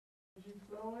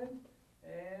going,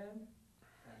 and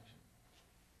action.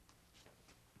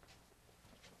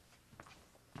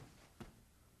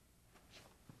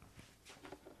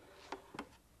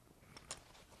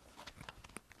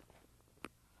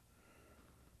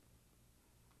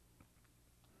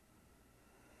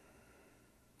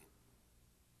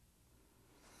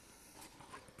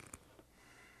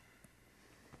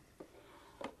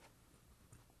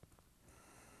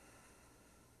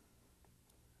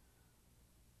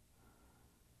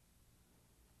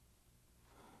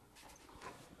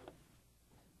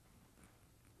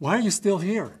 Why are you still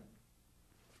here?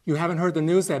 You haven't heard the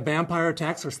news that vampire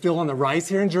attacks are still on the rise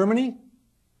here in Germany?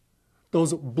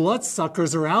 Those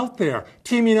bloodsuckers are out there,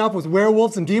 teaming up with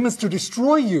werewolves and demons to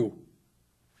destroy you.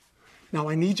 Now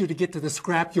I need you to get to the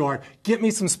scrapyard, get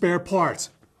me some spare parts.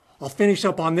 I'll finish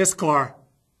up on this car,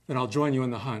 then I'll join you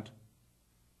in the hunt.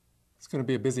 It's going to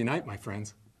be a busy night, my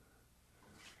friends.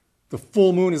 The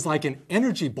full moon is like an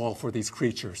energy ball for these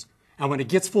creatures, and when it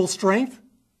gets full strength,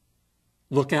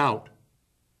 look out.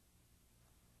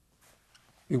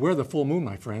 Beware the full moon,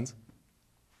 my friends.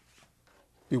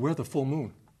 Beware the full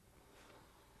moon.